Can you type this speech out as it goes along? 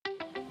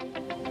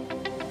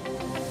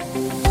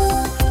Welcome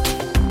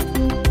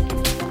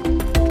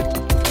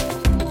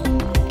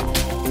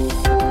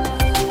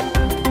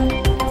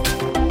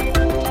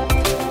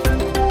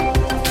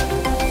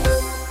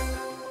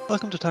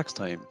to Tax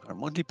Time, our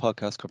monthly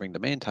podcast covering the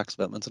main tax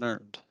developments in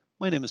Ireland.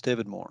 My name is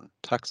David Moran,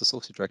 Tax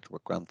Associate Director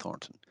with Grant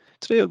Thornton.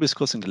 Today I'll be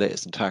discussing the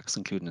latest in tax,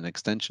 including an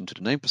extension to the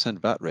 9%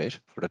 VAT rate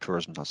for the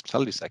tourism and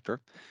hospitality sector,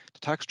 the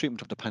tax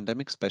treatment of the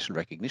pandemic special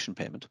recognition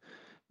payment,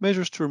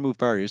 measures to remove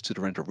barriers to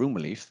the rental room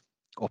relief,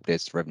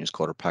 updates to Revenue's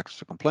Code of Practice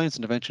for compliance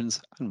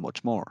interventions, and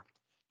much more.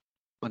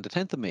 On the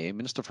 10th of May,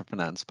 Minister for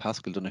Finance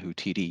Paschal Donoghue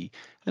TD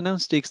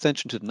announced the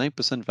extension to the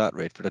 9% VAT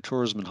rate for the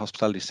tourism and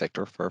hospitality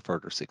sector for a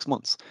further 6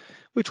 months,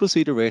 which will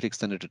see the rate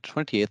extended to the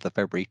 28th of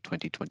February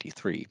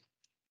 2023.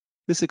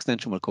 This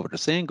extension will cover the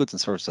same goods and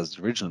services as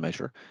the original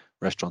measure: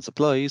 restaurant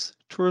supplies,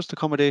 tourist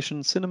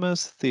accommodation,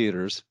 cinemas,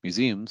 theatres,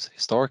 museums,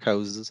 historic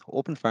houses,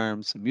 open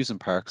farms, amusement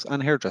parks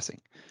and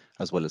hairdressing,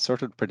 as well as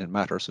certain printed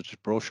matter such as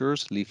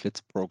brochures, leaflets,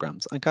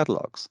 programmes and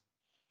catalogues.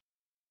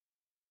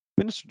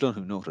 Minister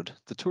Donoghue noted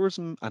the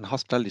tourism and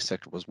hospitality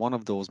sector was one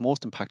of those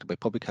most impacted by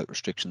public health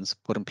restrictions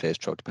put in place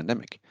throughout the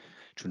pandemic.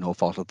 Through no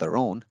fault of their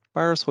own,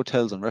 bars,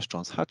 hotels and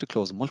restaurants had to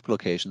close on multiple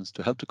occasions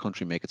to help the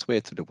country make its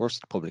way through the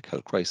worst public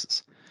health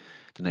crisis.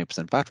 The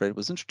 9% VAT rate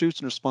was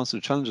introduced in response to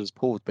the challenges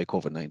posed by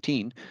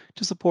COVID-19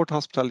 to support the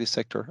hospitality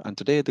sector, and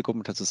today the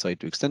government has decided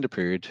to extend the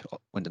period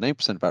when the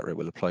 9% VAT rate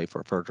will apply for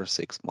a further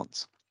 6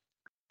 months.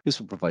 This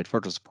will provide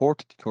further support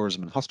to the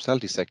tourism and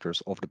hospitality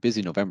sectors over the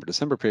busy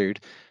November-December period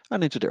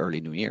and into the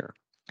early new year.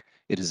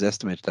 It is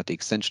estimated that the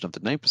extension of the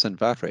 9%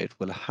 VAT rate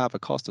will have a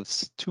cost of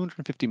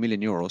 €250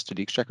 million to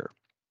the Exchequer.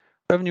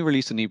 Revenue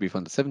released a new brief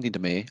on the 17th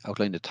of May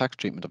outlined the tax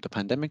treatment of the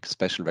pandemic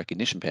special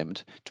recognition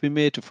payment to be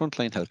made to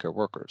frontline healthcare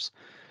workers.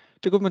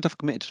 The government have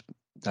committed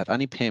that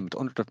any payment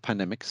under the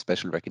pandemic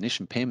special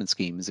recognition payment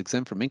scheme is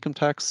exempt from income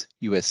tax,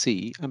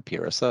 USC and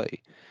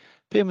PRSI.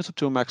 Payments up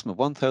to a maximum of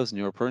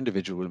 €1,000 per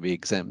individual will be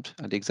exempt,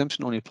 and the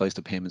exemption only applies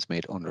to payments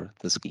made under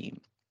the scheme.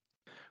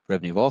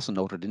 Revenue also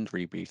noted in the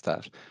rebrief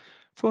that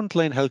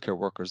frontline healthcare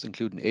workers,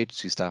 including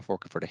agency staff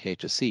working for the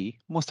HSE,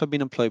 must have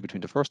been employed between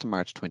the 1st of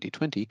March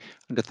 2020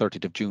 and the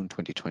 30th of June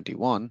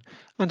 2021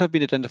 and have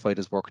been identified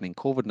as working in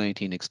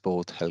COVID-19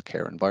 exposed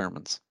healthcare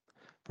environments.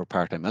 For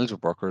part-time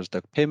eligible workers,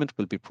 the payment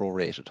will be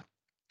prorated.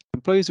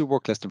 Employees who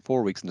work less than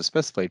 4 weeks in the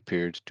specified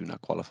period do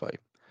not qualify.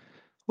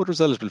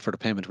 Others eligible for the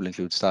payment will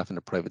include staff in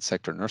the private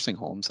sector nursing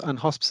homes and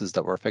hospices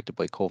that were affected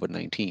by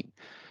COVID-19,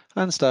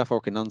 and staff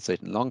working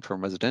on-site in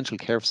long-term residential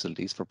care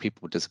facilities for people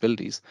with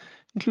disabilities,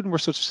 including where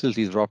such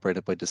facilities are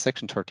operated by the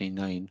Section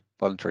 39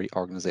 voluntary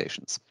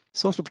organisations.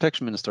 Social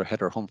Protection Minister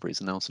Heather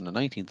Humphreys announced on the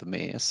 19th of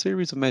May a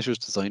series of measures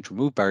designed to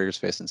remove barriers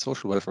facing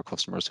social welfare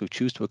customers who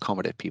choose to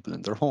accommodate people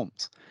in their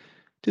homes.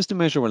 This new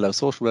measure will allow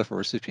social welfare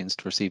recipients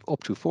to receive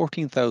up to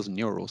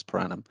 €14,000 per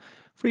annum,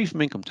 free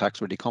from income tax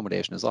where the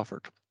accommodation is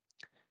offered.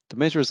 The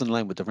measure is in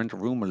line with the rental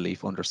room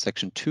relief under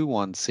Section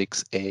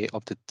 216A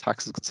of the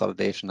Taxes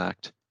Consolidation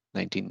Act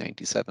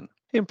 1997.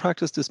 In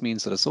practice, this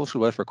means that a social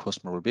welfare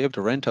customer will be able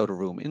to rent out a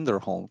room in their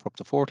home for up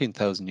to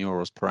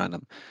 €14,000 per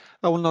annum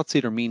and will not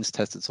see their means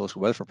tested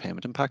social welfare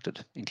payment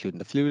impacted, including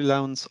the fuel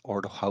allowance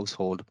or the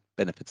household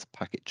benefits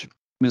package.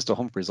 Minister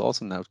Humphreys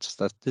also announced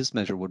that this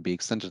measure would be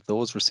extended to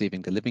those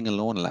receiving the living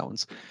alone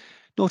allowance,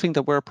 noting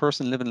that where a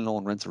person living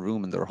alone rents a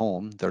room in their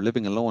home, their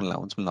living alone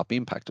allowance will not be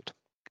impacted.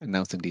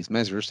 Announcing these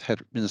measures,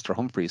 Minister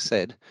Humphreys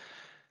said,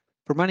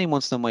 "For many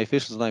months now, my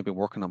officials and I have been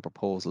working on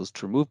proposals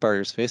to remove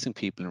barriers facing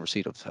people in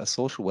receipt of a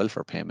social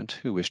welfare payment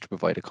who wish to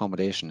provide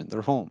accommodation in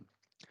their home.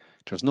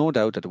 There is no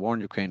doubt that the war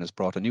in Ukraine has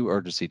brought a new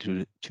urgency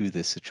to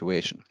this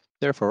situation.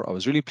 Therefore, I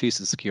was really pleased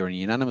to secure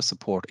unanimous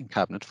support in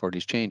Cabinet for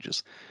these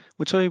changes,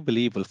 which I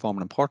believe will form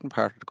an important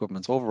part of the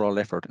government's overall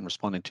effort in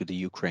responding to the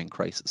Ukraine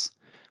crisis.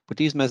 But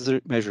these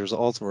measures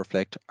also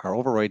reflect our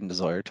overriding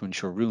desire to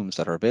ensure rooms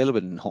that are available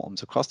in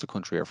homes across the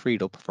country are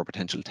freed up for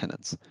potential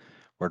tenants.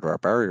 Where there are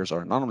barriers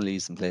or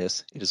anomalies in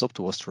place, it is up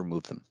to us to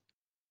remove them."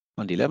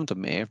 On the 11th of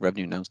May,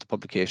 Revenue announced the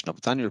publication of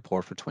its annual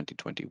report for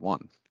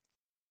 2021.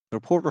 The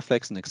report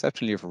reflects an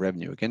exceptional year for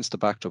revenue against the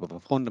backdrop of a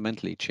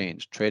fundamentally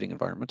changed trading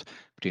environment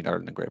between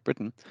Ireland and Great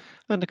Britain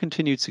and the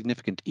continued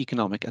significant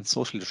economic and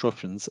social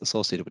disruptions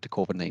associated with the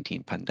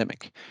COVID-19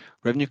 pandemic.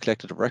 Revenue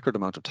collected a record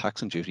amount of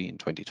tax and duty in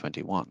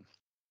 2021.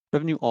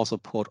 Revenue also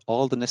put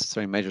all the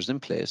necessary measures in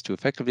place to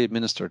effectively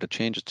administer the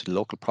changes to the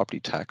local property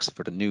tax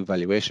for the new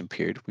valuation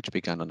period, which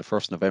began on the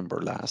 1st of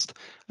November last,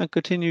 and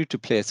continued to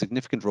play a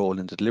significant role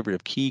in the delivery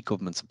of key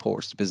government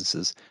supports to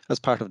businesses as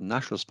part of the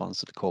national response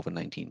to the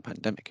COVID-19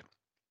 pandemic.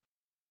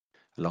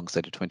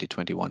 Alongside the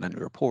 2021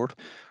 annual report,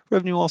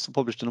 Revenue also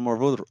published a number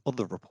of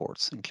other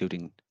reports,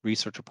 including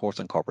research reports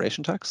on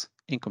corporation tax,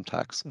 income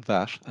tax,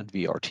 VAT and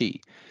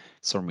VRT,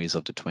 summaries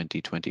of the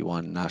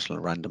 2021 National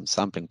Random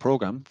Sampling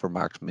Programme for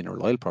marked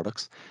mineral oil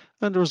products,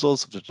 and the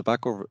results of the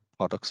Tobacco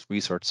Products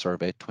Research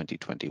Survey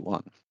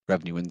 2021.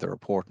 Revenue in the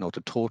report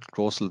noted total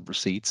gross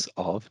receipts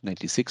of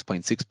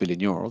 €96.6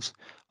 billion,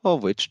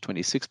 of which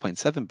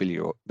 €26.7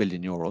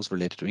 billion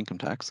related to income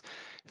tax,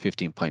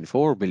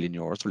 €15.4 billion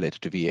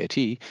related to VAT,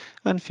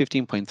 and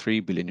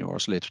 €15.3 billion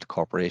related to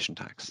corporation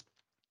tax.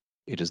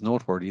 It is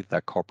noteworthy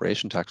that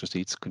corporation tax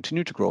receipts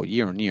continue to grow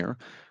year on year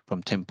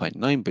from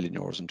 €10.9 billion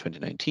in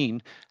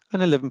 2019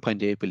 and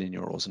 €11.8 billion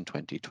in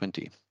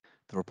 2020.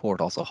 The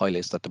report also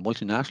highlights that the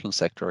multinational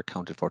sector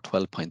accounted for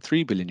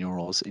 €12.3 billion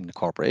in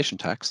corporation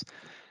tax,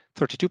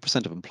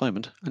 32% of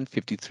employment, and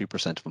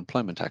 53% of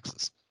employment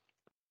taxes.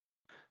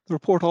 The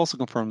report also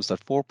confirms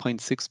that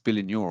 €4.6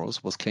 billion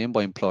was claimed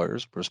by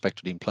employers with respect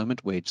to the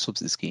Employment Wage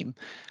Subsidy Scheme,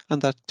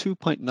 and that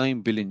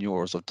 €2.9 billion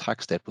of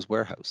tax debt was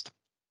warehoused.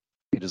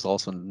 It is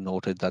also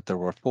noted that there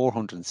were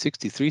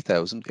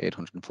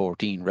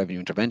 463,814 revenue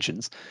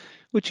interventions,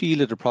 which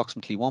yielded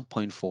approximately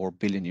 €1.4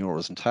 billion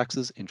in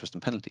taxes, interest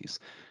and penalties,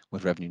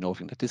 with revenue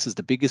noting that this is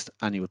the biggest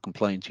annual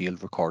compliance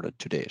yield recorded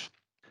to date.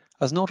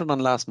 As noted on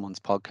last month's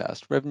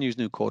podcast, Revenue's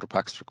new code of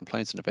practice for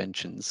compliance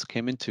interventions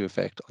came into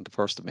effect on the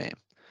 1st of May.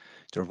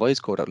 The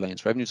revised code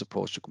outlines Revenue's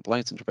approach to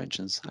compliance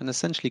interventions and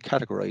essentially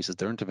categorises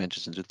their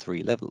interventions into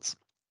 3 levels.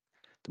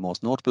 The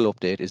most notable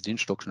update is the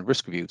introduction of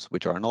risk reviews,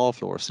 which are on all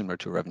floors similar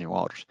to a revenue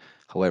audit.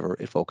 However,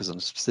 it focuses on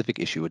a specific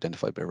issue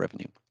identified by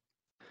Revenue.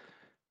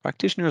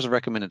 Practitioners have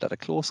recommended that a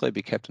close eye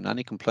be kept on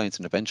any compliance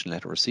intervention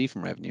letter received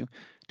from Revenue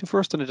to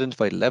first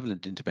identify the level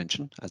of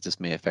intervention, as this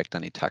may affect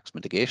any tax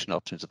mitigation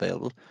options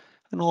available,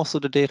 and also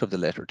the date of the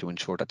letter to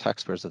ensure that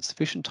taxpayers have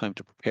sufficient time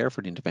to prepare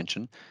for the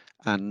intervention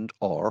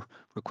and/or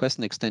request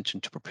an extension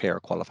to prepare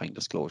a qualifying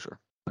disclosure.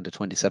 On the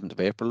 27th of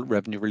April,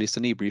 Revenue released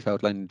an e-brief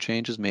outlining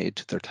changes made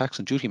to their tax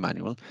and duty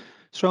manual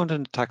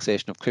surrounding the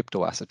taxation of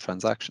crypto asset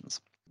transactions.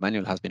 The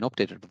manual has been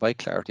updated to provide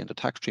clarity on the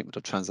tax treatment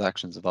of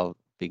transactions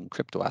involving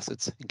crypto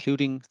assets,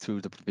 including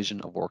through the provision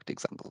of worked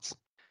examples.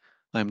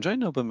 I am joined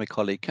now by my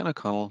colleague Ken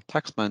O'Connell,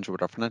 Tax Manager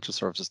with our Financial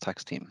Services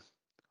Tax team.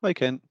 Hi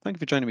Ken, thank you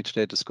for joining me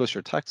today to discuss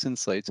your tax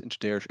insights into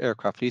the Irish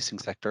aircraft leasing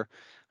sector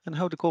and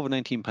how the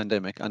COVID-19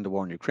 pandemic and the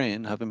war in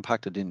Ukraine have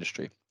impacted the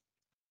industry.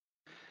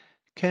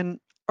 Ken,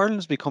 Ireland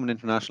has become an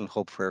international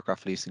hub for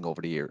aircraft leasing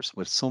over the years,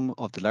 with some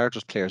of the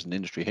largest players in the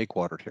industry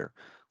headquartered here.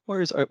 Why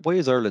is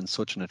Ireland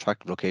such an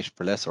attractive location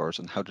for lessors,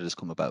 and how did this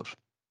come about?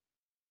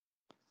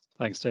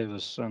 Thanks,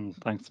 David, and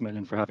thanks a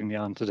million for having me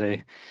on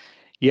today.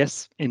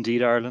 Yes,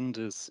 indeed, Ireland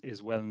is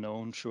well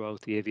known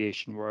throughout the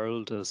aviation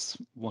world as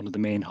one of the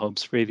main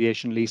hubs for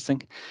aviation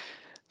leasing.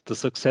 The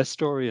success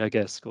story, I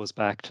guess, goes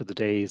back to the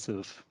days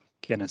of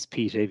Guinness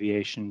Peat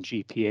Aviation,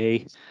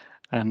 GPA,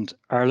 and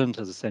Ireland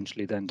has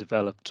essentially then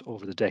developed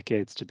over the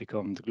decades to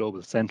become the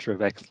global centre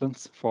of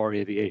excellence for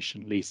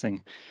aviation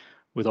leasing,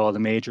 with all the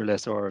major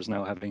lessors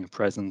now having a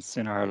presence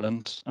in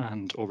Ireland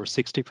and over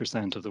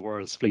 60% of the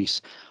world's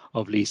fleet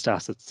of leased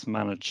assets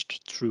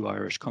managed through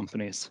Irish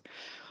companies.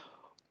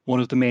 One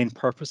of the main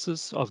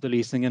purposes of the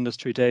leasing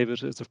industry,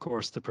 David, is of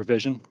course the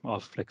provision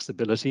of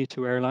flexibility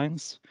to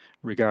airlines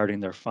regarding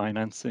their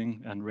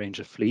financing and range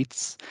of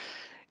fleets.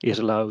 It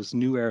allows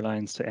new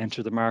airlines to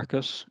enter the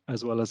market,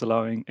 as well as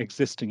allowing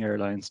existing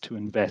airlines to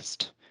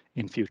invest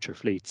in future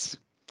fleets.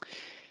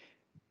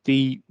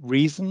 The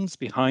reasons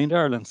behind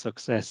Ireland's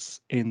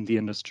success in the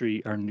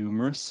industry are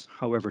numerous.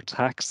 However,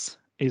 tax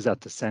is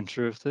at the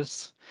centre of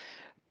this.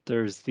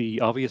 There's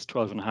the obvious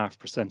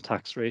 12.5%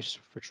 tax rate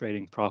for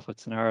trading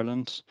profits in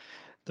Ireland.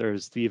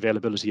 There's the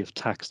availability of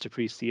tax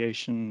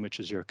depreciation, which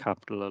is your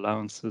capital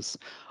allowances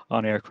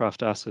on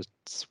aircraft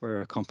assets,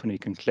 where a company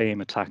can claim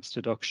a tax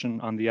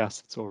deduction on the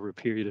assets over a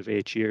period of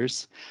 8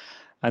 years.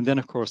 And then,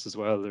 of course, as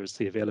well, there's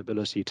the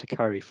availability to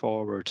carry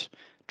forward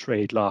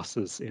trade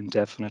losses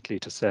indefinitely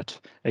to set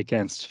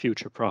against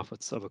future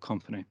profits of a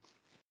company.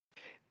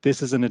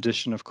 This is in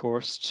addition, of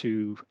course,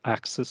 to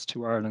access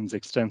to Ireland's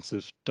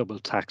extensive double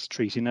tax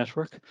treaty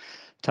network,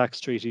 tax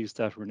treaties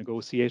that were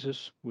negotiated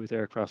with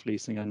aircraft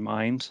leasing in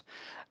mind,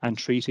 and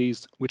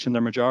treaties which in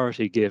their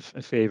majority give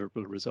a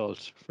favourable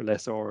result for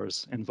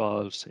lessors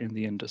involved in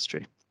the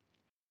industry.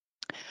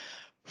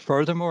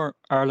 Furthermore,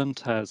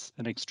 Ireland has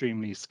an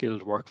extremely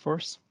skilled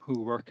workforce who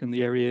work in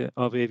the area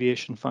of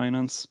aviation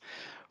finance,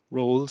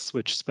 roles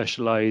which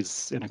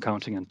specialise in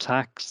accounting and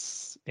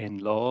tax, in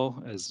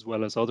law, as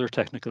well as other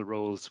technical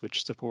roles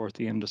which support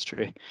the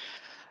industry.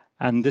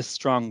 And this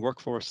strong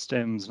workforce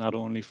stems not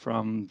only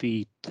from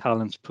the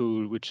talent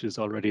pool which is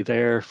already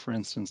there, for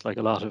instance, like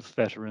a lot of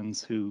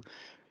veterans who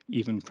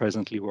even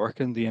presently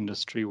work in the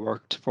industry,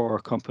 worked for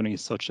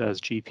companies such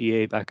as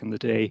GPA back in the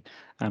day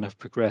and have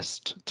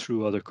progressed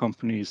through other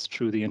companies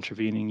through the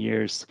intervening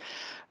years.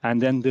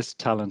 And then this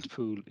talent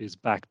pool is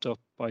backed up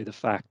by the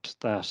fact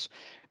that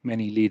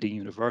many leading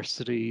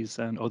universities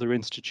and other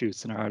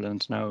institutes in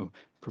Ireland now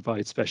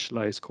provide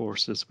specialised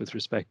courses with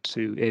respect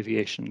to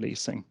aviation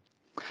leasing.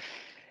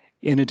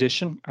 In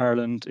addition,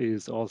 Ireland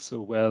is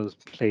also well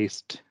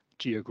placed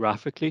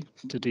geographically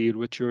to deal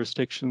with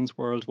jurisdictions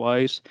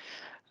worldwide.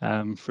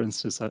 For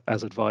instance,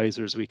 as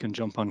advisors, we can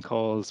jump on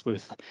calls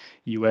with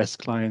US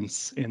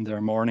clients in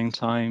their morning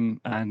time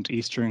and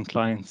Eastern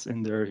clients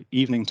in their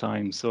evening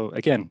time. So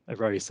again, a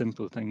very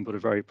simple thing, but a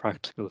very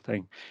practical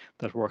thing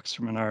that works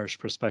from an Irish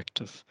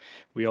perspective.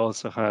 We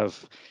also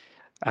have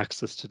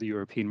access to the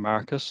European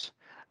market.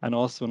 And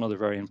also another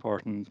very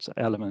important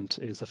element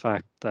is the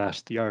fact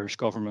that the Irish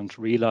government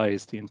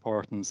realised the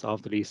importance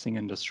of the leasing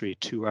industry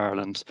to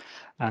Ireland,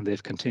 and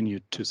they've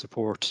continued to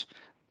support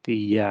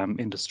the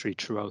industry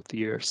throughout the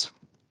years.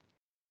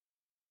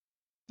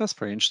 That's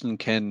very interesting,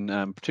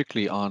 Ken,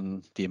 particularly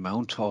on the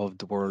amount of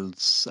the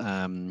world's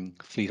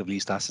fleet of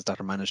leased assets that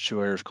are managed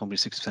through Irish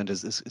companies.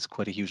 6% is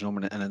quite a huge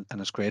number, and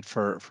it's great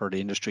for the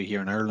industry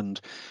here in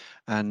Ireland.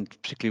 And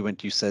particularly when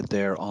you said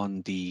there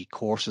on the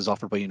courses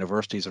offered by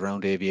universities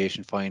around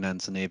aviation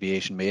finance and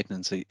aviation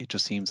maintenance, it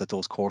just seems that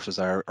those courses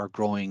are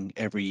growing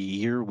every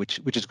year,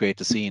 which is great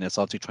to see. And it's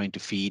obviously trying to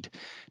feed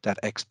that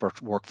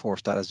expert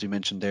workforce that, as you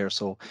mentioned there.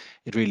 So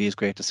it really is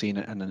great to see in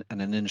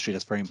an industry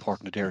that's very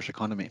important to the Irish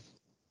economy.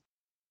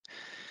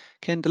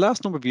 Ken, the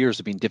last number of years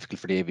have been difficult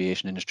for the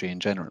aviation industry in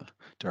general.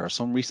 There are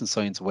some recent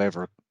signs,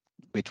 however,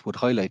 which would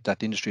highlight that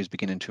the industry is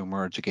beginning to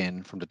emerge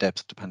again from the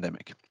depths of the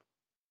pandemic.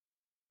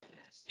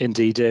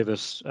 Indeed, David,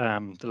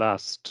 the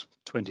last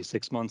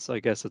 26 months, I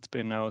guess it's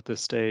been now at this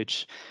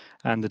stage,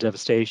 and the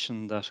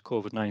devastation that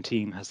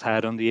COVID-19 has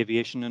had on the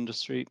aviation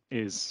industry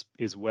is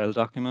well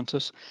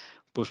documented.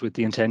 But with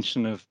the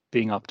intention of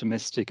being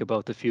optimistic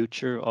about the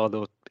future,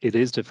 although it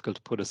is difficult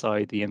to put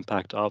aside the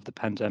impact of the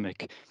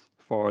pandemic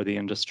for the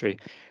industry,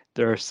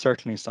 there are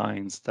certainly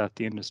signs that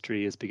the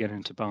industry is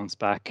beginning to bounce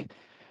back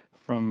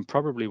from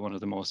probably one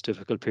of the most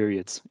difficult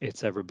periods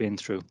it's ever been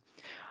through.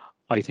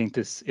 I think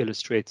this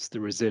illustrates the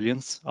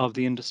resilience of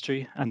the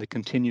industry and the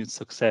continued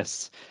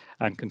success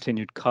and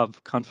continued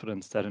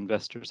confidence that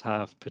investors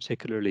have,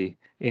 particularly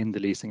in the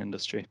leasing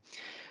industry.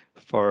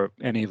 For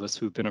any of us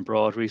who've been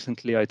abroad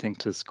recently, I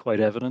think it's quite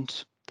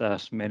evident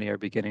that many are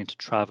beginning to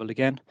travel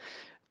again.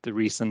 The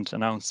recent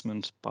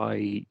announcement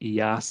by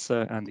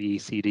EASA and the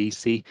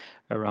ECDC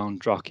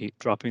around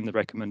dropping the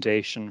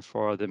recommendation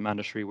for the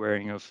mandatory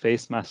wearing of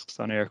face masks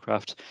on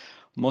aircraft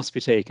must be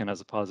taken as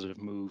a positive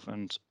move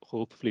and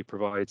hopefully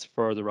provides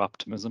further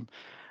optimism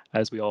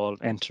as we all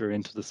enter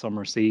into the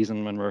summer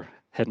season when we're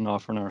heading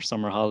off on our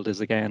summer holidays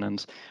again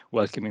and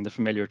welcoming the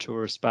familiar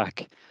tourists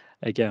back.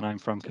 Again, I'm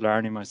from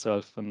Killarney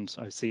myself, and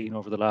I've seen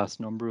over the last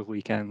number of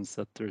weekends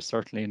that there's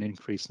certainly an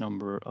increased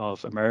number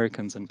of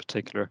Americans in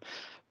particular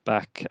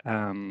back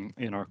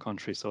in our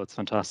country. So it's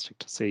fantastic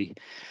to see.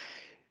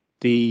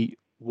 The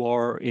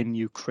war in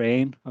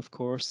Ukraine, of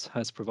course,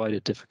 has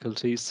provided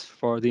difficulties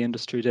for the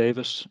industry,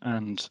 David,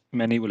 and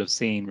many will have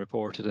seen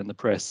reported in the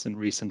press in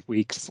recent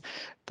weeks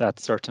that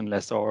certain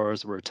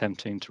lessors were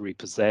attempting to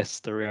repossess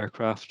their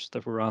aircraft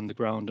that were on the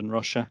ground in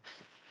Russia.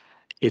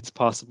 It's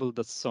possible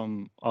that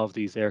some of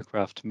these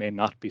aircraft may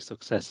not be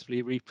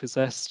successfully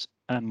repossessed.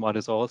 And what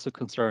is also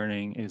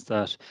concerning is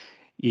that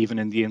even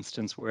in the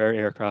instance where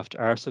aircraft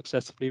are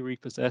successfully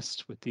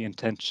repossessed with the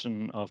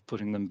intention of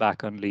putting them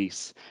back on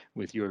lease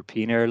with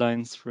European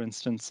airlines, for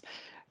instance,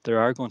 there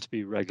are going to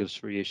be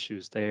regulatory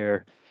issues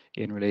there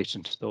in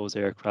relation to those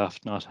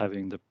aircraft not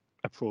having the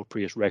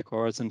appropriate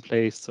records in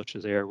place, such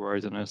as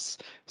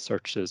airworthiness,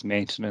 such as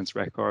maintenance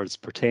records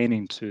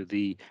pertaining to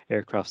the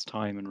aircraft's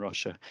time in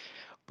Russia.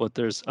 But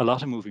there's a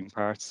lot of moving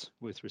parts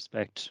with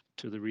respect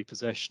to the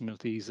repossession of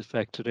these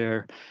affected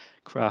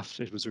aircraft.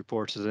 It was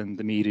reported in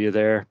the media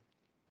there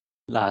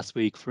last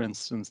week, for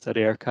instance, that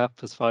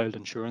AerCap has filed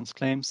insurance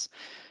claims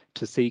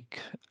to seek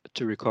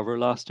to recover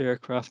lost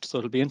aircraft. So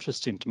it'll be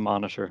interesting to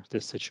monitor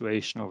this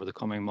situation over the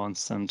coming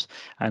months and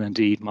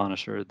indeed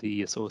monitor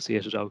the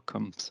associated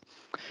outcomes.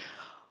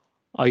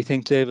 I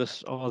think, David,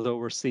 although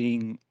we're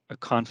seeing a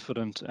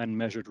confident and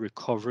measured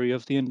recovery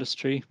of the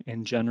industry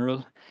in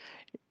general,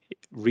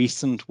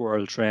 recent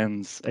world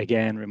trends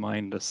again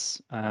remind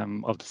us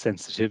of the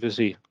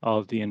sensitivity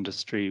of the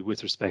industry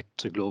with respect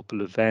to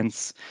global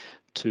events,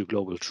 to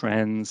global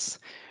trends.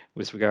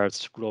 With regards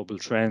to global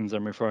trends,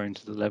 I'm referring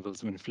to the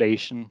levels of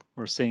inflation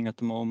we're seeing at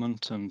the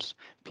moment and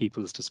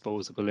people's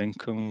disposable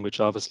income, which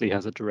obviously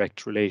has a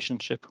direct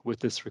relationship with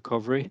this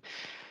recovery.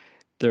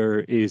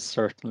 There is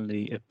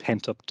certainly a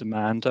pent-up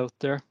demand out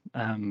there.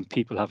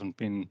 People haven't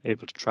been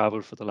able to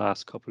travel for the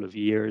last couple of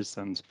years,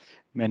 and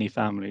many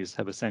families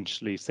have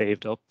essentially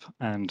saved up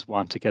and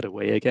want to get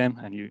away again,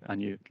 and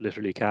you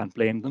literally can't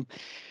blame them.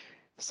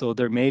 So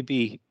there may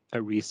be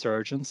a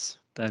resurgence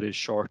that is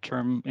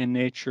short-term in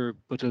nature,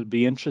 but it'll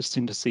be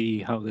interesting to see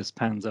how this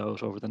pans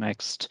out over the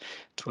next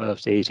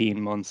 12 to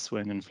 18 months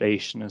when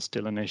inflation is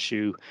still an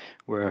issue,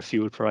 where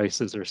fuel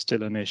prices are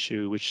still an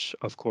issue, which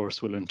of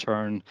course will in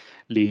turn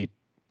lead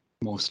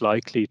most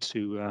likely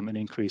to an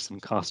increase in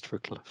cost for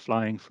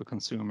flying for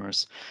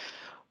consumers.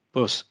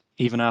 But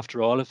even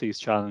after all of these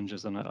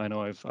challenges, and I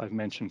know I've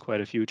mentioned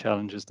quite a few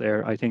challenges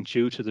there, I think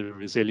due to the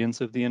resilience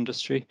of the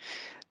industry,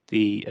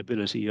 the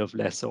ability of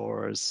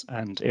lessors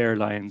and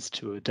airlines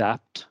to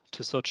adapt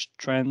to such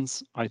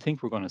trends, I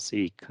think we're going to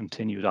see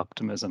continued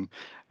optimism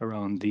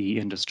around the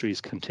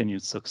industry's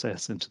continued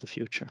success into the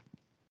future.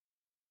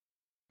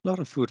 A lot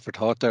of food for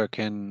thought there,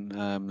 Ken.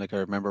 Like I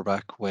remember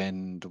back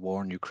when the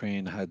war in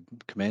Ukraine had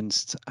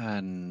commenced,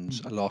 and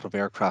a lot of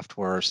aircraft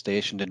were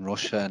stationed in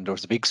Russia, and there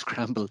was a big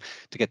scramble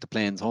to get the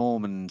planes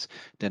home. And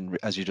then,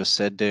 as you just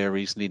said there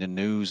recently in the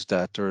news,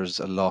 that there's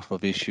a lot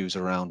of issues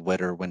around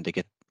whether when they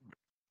get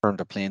return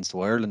their planes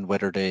to Ireland,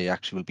 whether they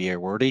actually will be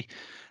airworthy,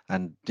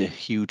 and the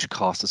huge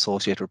cost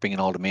associated with bringing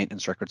all the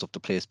maintenance records up to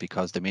place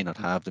because they may not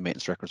have the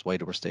maintenance records while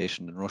they were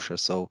stationed in Russia.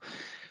 So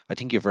I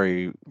think you're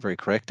very, very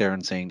correct there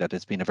in saying that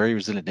it's been a very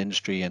resilient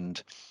industry,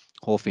 and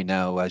hopefully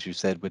now, as you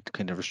said, with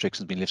kind of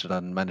restrictions being lifted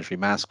on mandatory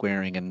mask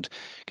wearing and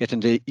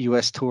getting the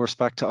US tourists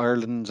back to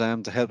Ireland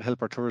to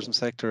help our tourism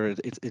sector,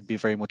 it'd be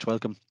very much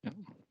welcome. Yeah.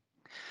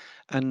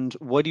 And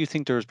why do you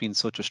think there has been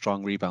such a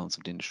strong rebound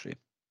of the industry?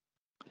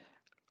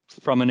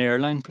 From an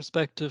airline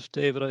perspective,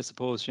 David, I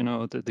suppose,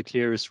 the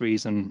clearest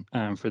reason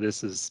for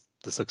this is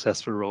the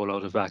successful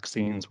rollout of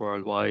vaccines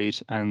worldwide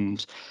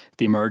and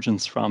the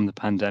emergence from the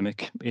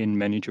pandemic in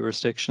many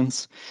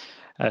jurisdictions.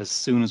 As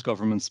soon as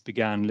governments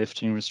began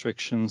lifting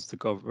restrictions,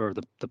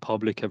 the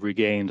public have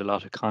regained a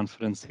lot of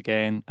confidence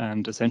again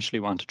and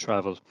essentially want to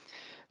travel.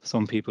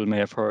 Some people may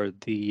have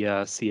heard the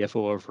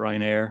CFO of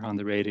Ryanair on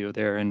the radio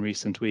there in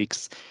recent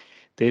weeks.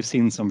 They've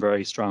seen some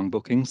very strong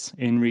bookings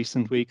in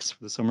recent weeks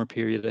for the summer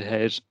period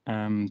ahead.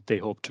 They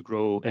hope to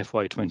grow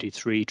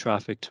FY23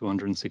 traffic to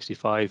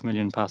 165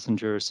 million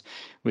passengers,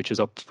 which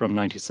is up from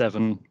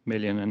 97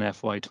 million in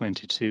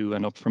FY22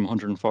 and up from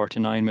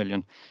 149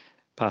 million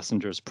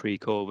passengers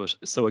pre-COVID.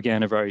 So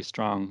again, a very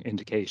strong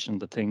indication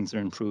that things are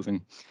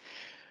improving.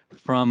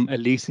 From a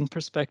leasing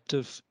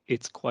perspective,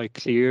 it's quite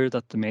clear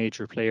that the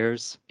major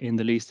players in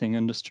the leasing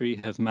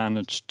industry have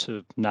managed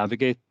to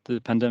navigate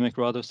the pandemic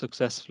rather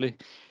successfully.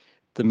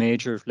 The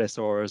major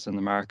lessors in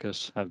the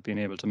market have been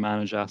able to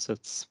manage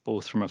assets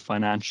both from a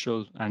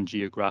financial and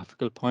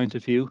geographical point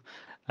of view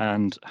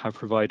and have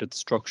provided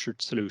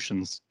structured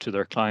solutions to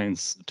their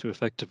clients to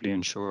effectively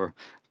ensure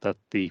that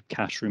the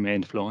cash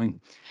remained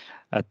flowing.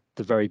 At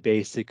the very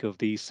basic of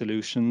these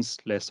solutions,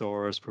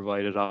 lessors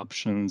provided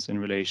options in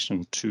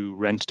relation to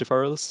rent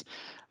deferrals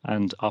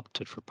and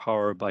opted for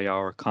power by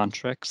hour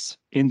contracts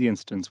in the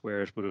instance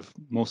where it would have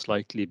most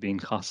likely been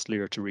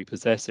costlier to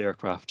repossess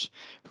aircraft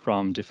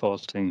from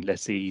defaulting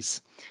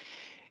lessees.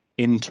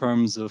 In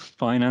terms of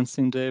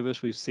financing,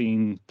 David, we've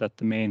seen that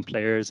the main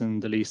players in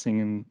the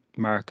leasing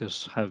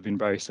market have been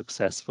very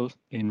successful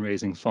in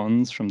raising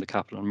funds from the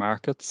capital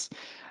markets.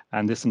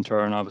 And this in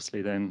turn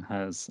obviously then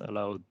has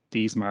allowed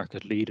these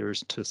market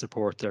leaders to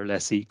support their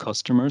lessee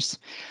customers.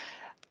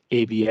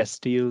 ABS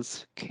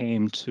deals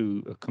came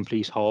to a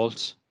complete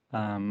halt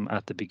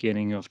at the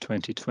beginning of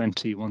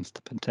 2020 once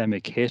the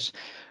pandemic hit.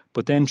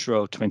 But then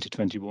throughout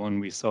 2021,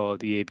 we saw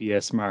the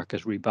ABS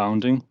market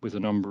rebounding with a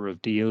number of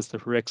deals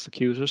that were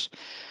executed.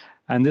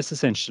 And this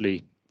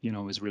essentially,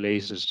 is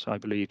related, I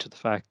believe, to the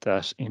fact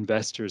that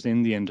investors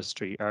in the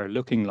industry are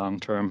looking long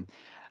term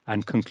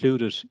and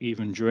concluded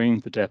even during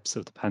the depths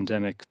of the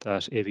pandemic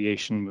that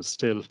aviation was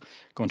still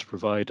going to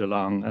provide a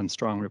long and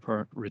strong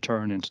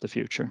return into the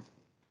future.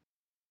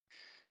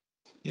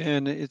 Yeah,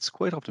 and it's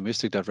quite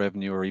optimistic that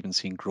revenue are even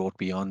seeing growth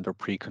beyond their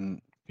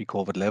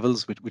pre-COVID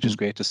levels, which is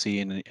great to see,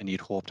 and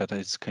you'd hope that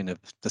it's kind of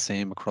the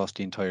same across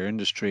the entire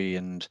industry.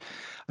 And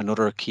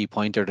another key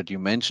point there that you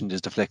mentioned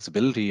is the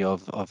flexibility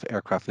of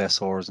aircraft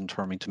lessors in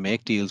terms to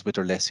make deals with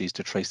their lessees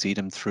to try see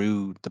them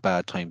through the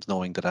bad times,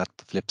 knowing that at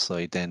the flip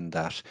side then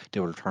that they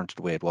will return to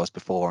the way it was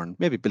before and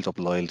maybe build up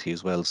loyalty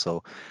as well.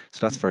 So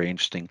that's very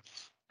interesting.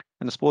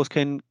 And I suppose,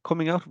 Ken,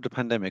 coming out of the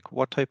pandemic,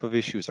 what type of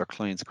issues are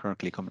clients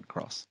currently coming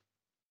across?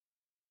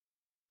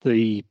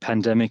 The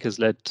pandemic has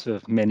led to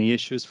many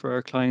issues for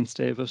our clients,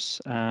 David.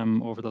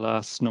 Over the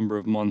last number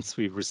of months,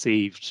 we've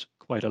received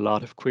quite a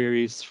lot of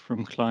queries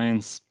from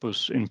clients,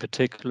 but in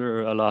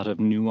particular, a lot of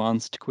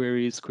nuanced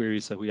queries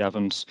that we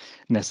haven't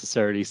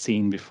necessarily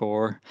seen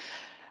before.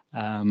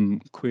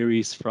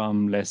 Queries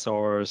from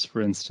lessors,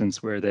 for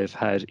instance, where they've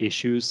had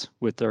issues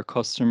with their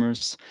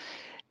customers.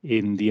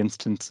 In the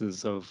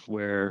instances of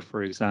where,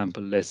 for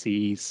example,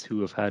 lessees who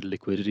have had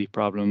liquidity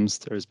problems,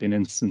 there's been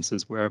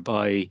instances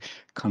whereby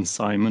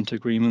consignment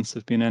agreements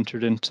have been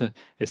entered into,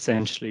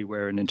 essentially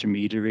where an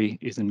intermediary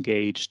is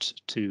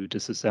engaged to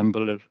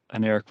disassemble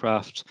an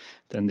aircraft,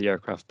 then the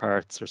aircraft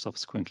parts are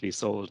subsequently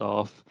sold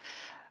off.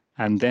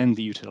 And then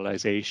the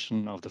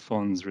utilization of the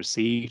funds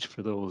received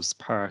for those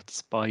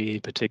parts by a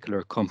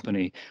particular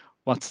company.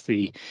 What's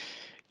the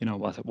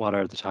what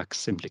are the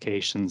tax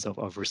implications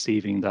of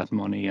receiving that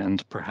money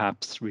and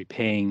perhaps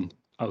repaying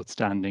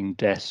outstanding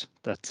debt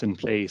that's in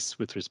place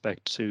with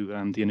respect to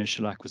the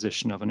initial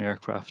acquisition of an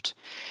aircraft.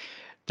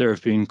 There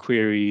have been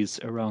queries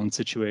around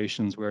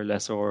situations where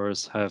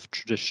lessors have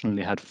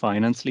traditionally had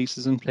finance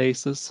leases in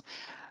places,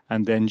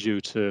 And then due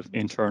to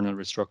internal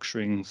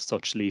restructuring,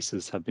 such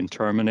leases have been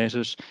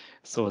terminated.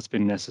 So it's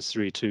been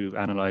necessary to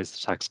analyse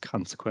the tax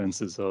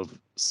consequences of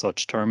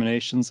such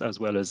terminations, as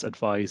well as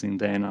advising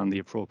then on the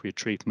appropriate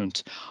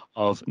treatment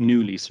of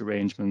new lease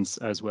arrangements,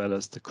 as well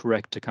as the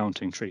correct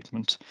accounting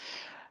treatment.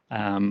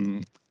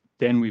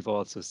 Then we've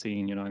also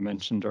seen, I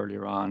mentioned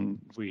earlier on,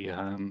 we,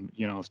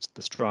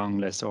 the strong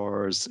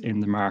lessors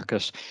in the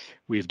market.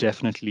 We've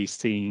definitely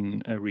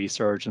seen a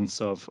resurgence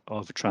of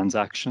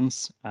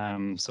transactions.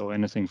 So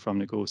anything from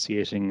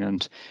negotiating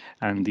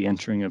and the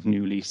entering of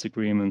new lease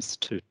agreements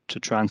to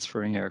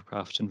transferring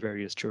aircraft in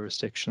various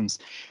jurisdictions.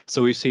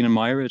 So we've seen a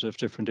myriad of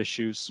different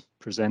issues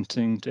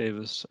presenting,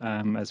 David,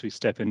 as we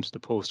step into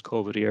the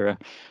post-COVID era.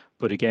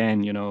 But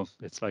again,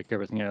 it's like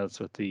everything else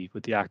with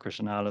the accurate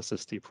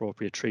analysis, the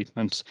appropriate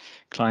treatment,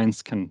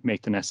 clients can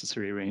make the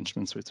necessary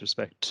arrangements with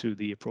respect to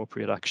the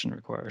appropriate action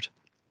required.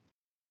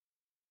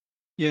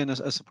 Yeah, and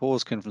I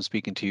suppose, kind of from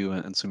speaking to you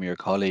and some of your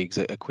colleagues,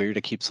 a query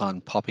that keeps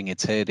on popping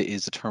its head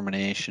is the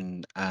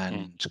termination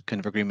and kind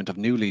of agreement of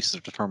new leases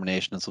of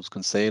determination and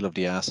subsequent sale of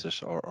the asset,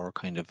 or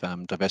kind of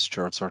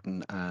divestiture of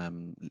certain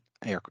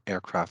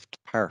aircraft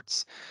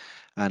parts.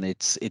 And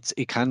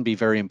it can be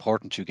very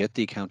important to get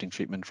the accounting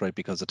treatment right,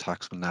 because the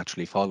tax will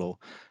naturally follow.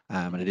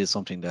 And it is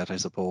something that I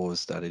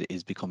suppose that it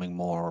is becoming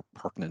more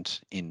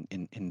pertinent in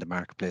the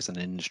marketplace and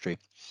industry.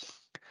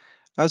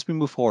 As we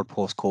move forward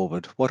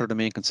post-COVID, what are the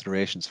main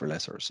considerations for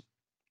lessors?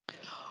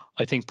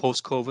 I think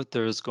post-COVID,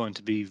 there's going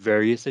to be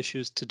various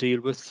issues to deal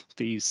with.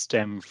 These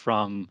stem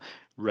from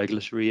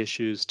regulatory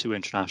issues to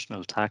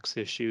international tax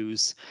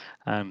issues,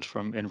 and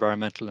from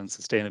environmental and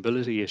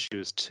sustainability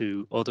issues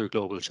to other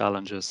global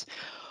challenges.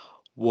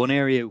 One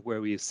area where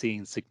we have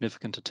seen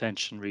significant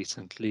attention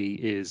recently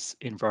is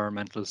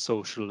environmental,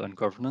 social and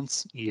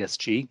governance,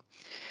 ESG.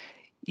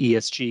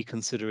 ESG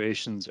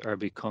considerations are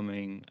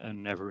becoming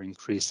an ever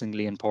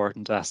increasingly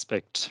important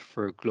aspect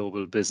for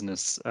global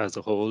business as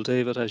a whole,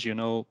 David, as you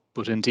know,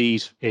 but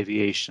indeed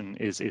aviation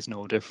is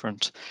no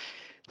different.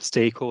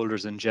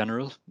 Stakeholders in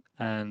general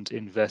and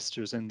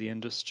investors in the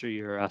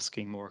industry are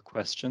asking more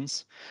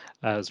questions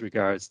as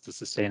regards the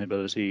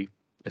sustainability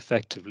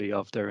effectively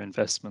of their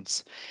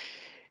investments.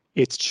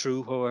 It's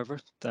true, however,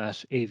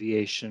 that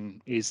aviation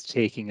is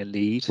taking a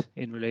lead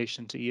in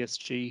relation to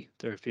ESG.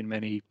 There have been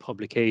many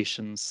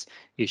publications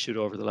issued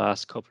over the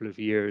last couple of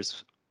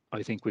years,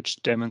 I think, which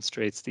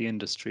demonstrates the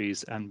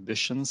industry's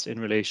ambitions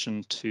in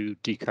relation to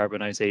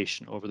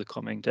decarbonisation over the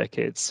coming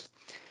decades.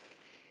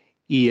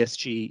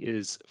 ESG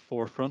is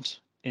forefront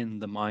in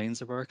the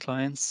minds of our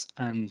clients,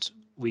 and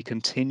we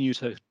continue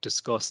to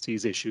discuss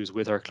these issues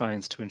with our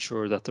clients to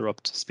ensure that they're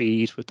up to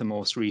speed with the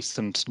most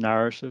recent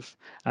narrative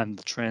and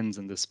the trends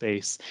in the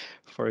space.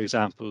 For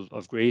example,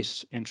 of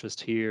great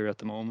interest here at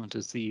the moment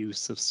is the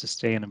use of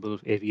sustainable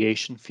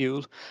aviation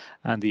fuel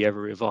and the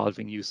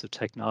ever-evolving use of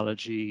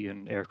technology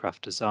and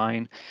aircraft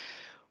design.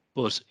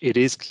 But it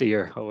is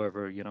clear,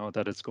 however,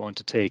 that it's going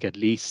to take at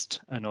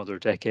least another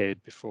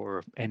decade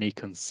before any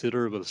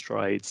considerable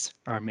strides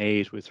are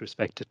made with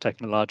respect to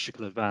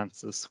technological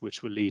advances,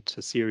 which will lead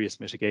to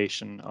serious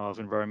mitigation of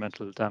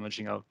environmental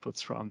damaging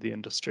outputs from the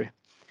industry.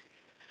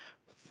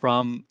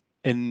 From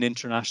an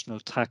international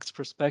tax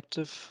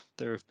perspective,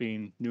 there have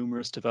been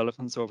numerous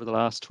developments over the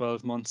last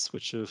 12 months,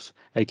 which have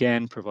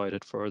again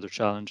provided further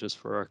challenges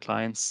for our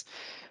clients.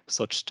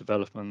 Such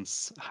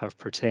developments have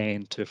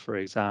pertained to, for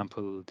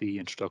example, the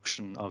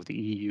introduction of the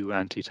EU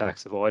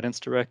anti-tax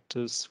avoidance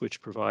directives,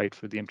 which provide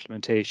for the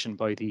implementation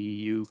by the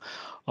EU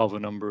of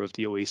a number of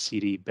the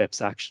OECD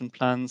BEPS action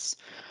plans.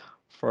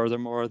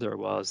 Furthermore, there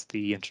was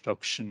the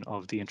introduction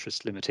of the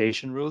interest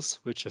limitation rules,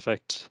 which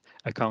affect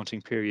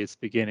accounting periods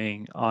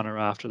beginning on or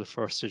after the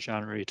 1st of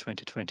January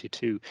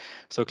 2022.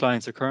 So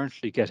clients are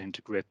currently getting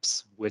to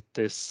grips with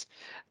this,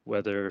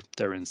 whether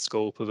they're in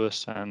scope of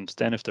it, and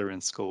then if they're in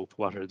scope,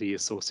 what are the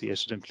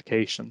associated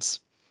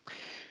implications.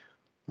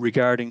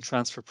 Regarding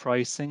transfer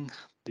pricing,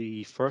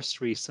 the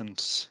first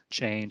recent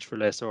change for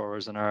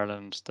lessors in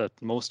Ireland that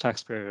most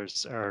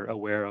taxpayers are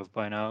aware of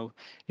by now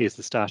is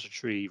the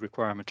statutory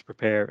requirement to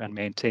prepare and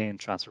maintain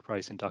transfer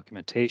pricing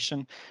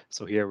documentation.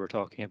 So here we're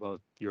talking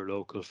about your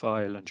local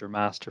file and your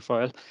master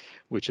file,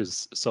 which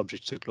is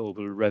subject to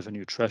global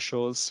revenue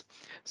thresholds.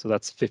 So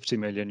that's €50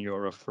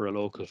 million for a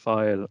local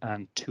file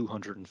and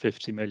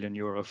 €250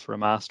 million for a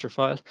master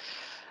file.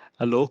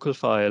 A local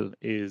file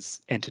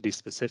is entity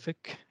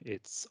specific,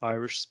 it's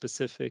Irish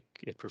specific,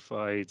 it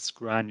provides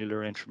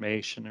granular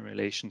information in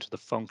relation to the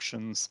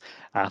functions,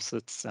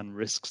 assets and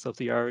risks of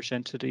the Irish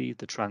entity,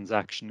 the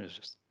transaction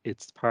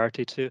it's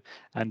party to,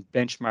 and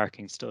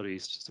benchmarking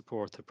studies to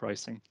support the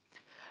pricing.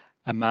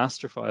 A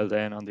master file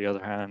then, on the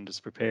other hand, is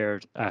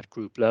prepared at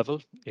group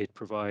level. It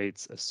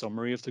provides a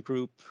summary of the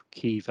group,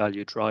 key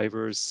value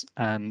drivers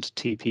and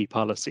TP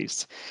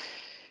policies.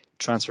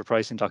 Transfer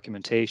pricing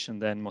documentation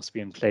then must be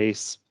in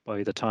place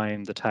by the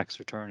time the tax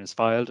return is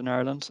filed in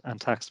Ireland,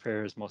 and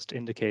taxpayers must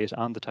indicate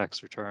on the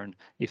tax return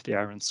if they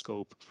are in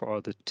scope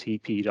for the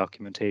TP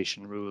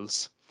documentation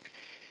rules.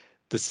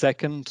 The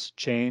second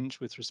change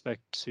with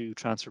respect to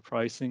transfer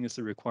pricing is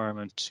the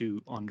requirement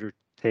to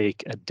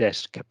undertake a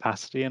debt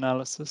capacity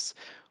analysis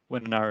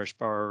when an Irish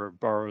borrower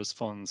borrows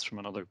funds from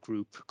another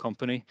group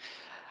company.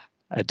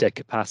 A debt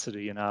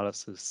capacity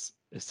analysis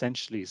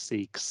essentially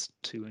seeks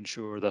to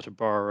ensure that a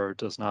borrower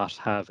does not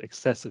have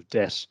excessive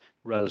debt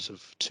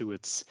relative to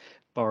its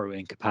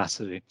borrowing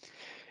capacity.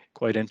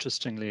 Quite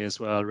interestingly as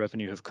well,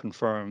 Revenue have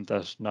confirmed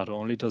that not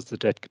only does the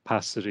debt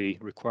capacity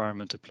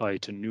requirement apply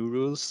to new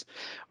rules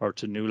or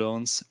to new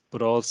loans,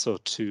 but also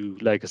to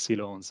legacy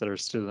loans that are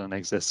still in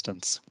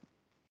existence.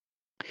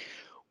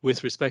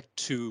 With respect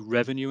to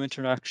revenue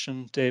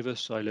interaction,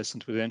 David, I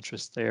listened with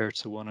interest there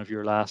to one of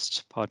your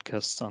last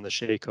podcasts on the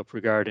shake-up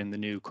regarding the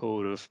new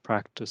code of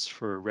practice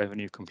for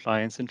revenue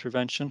compliance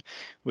intervention,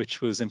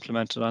 which was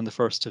implemented on the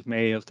 1st of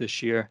May of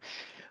this year.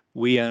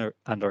 We and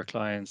our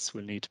clients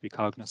will need to be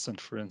cognizant,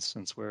 for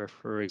instance, where,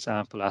 for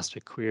example,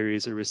 ASPIC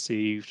queries are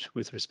received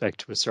with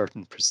respect to a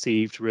certain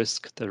perceived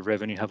risk that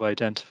Revenue have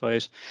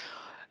identified.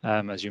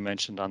 As you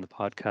mentioned on the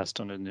podcast,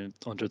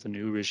 under the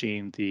new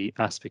regime, the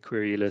ASPIC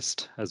query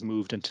list has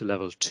moved into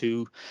level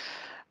 2.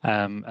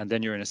 And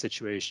then you're in a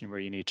situation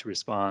where you need to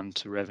respond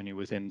to Revenue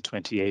within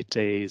 28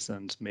 days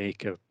and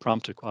make a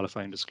prompted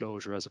qualifying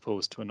disclosure as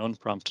opposed to an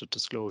unprompted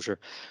disclosure,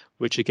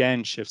 which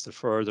again shifts a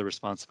further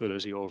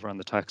responsibility over on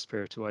the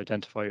taxpayer to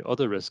identify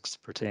other risks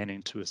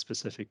pertaining to a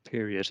specific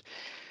period.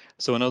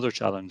 So another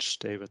challenge,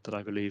 David, that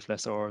I believe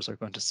lessors are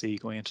going to see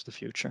going into the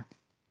future.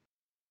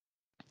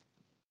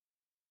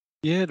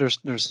 Yeah, there's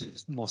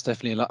most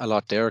definitely a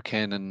lot there,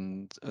 Ken,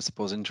 and I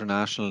suppose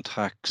international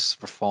tax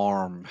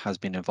reform has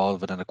been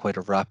evolving at a quite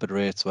a rapid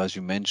rate. So as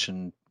you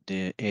mentioned,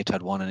 the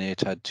ATAD 1 and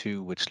ATAD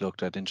 2, which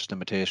looked at interest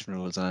limitation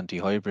rules and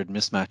anti-hybrid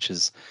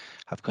mismatches,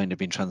 have kind of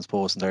been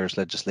transposed into Irish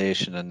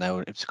legislation, and now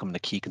it's becoming a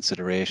key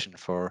consideration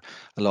for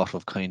a lot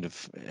of kind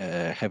of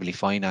heavily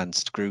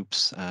financed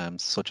groups,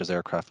 such as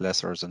aircraft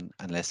lessors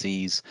and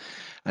lessees.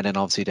 And then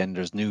obviously then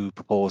there's new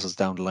proposals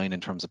down the line in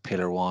terms of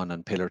Pillar 1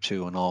 and Pillar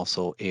 2 and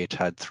also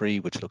ATAD 3,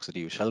 which looks at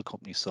EU shell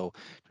companies. So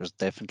there's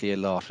definitely a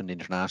lot in the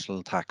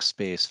international tax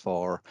space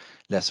for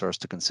lessors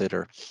to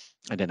consider.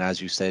 And then, as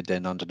you said,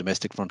 then on the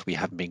domestic front, we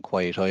haven't been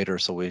quiet either.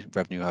 So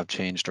Revenue have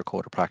changed their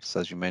code of practice,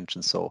 as you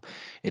mentioned. So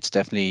it's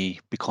definitely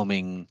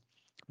becoming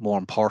more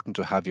important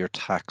to have your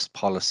tax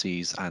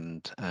policies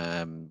and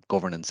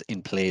governance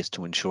in place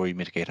to ensure you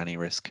mitigate any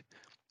risk.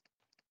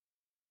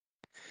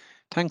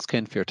 Thanks,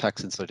 Ken, for your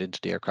tax insight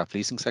into the aircraft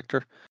leasing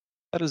sector.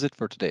 That is it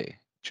for today.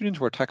 Tune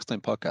into our Tax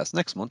Time podcast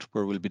next month,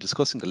 where we'll be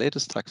discussing the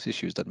latest tax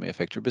issues that may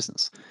affect your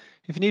business.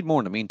 If you need more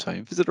in the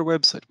meantime, visit our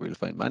website, where you'll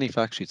find many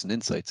fact sheets and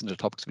insights into the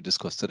topics we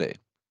discussed today.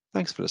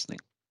 Thanks for listening.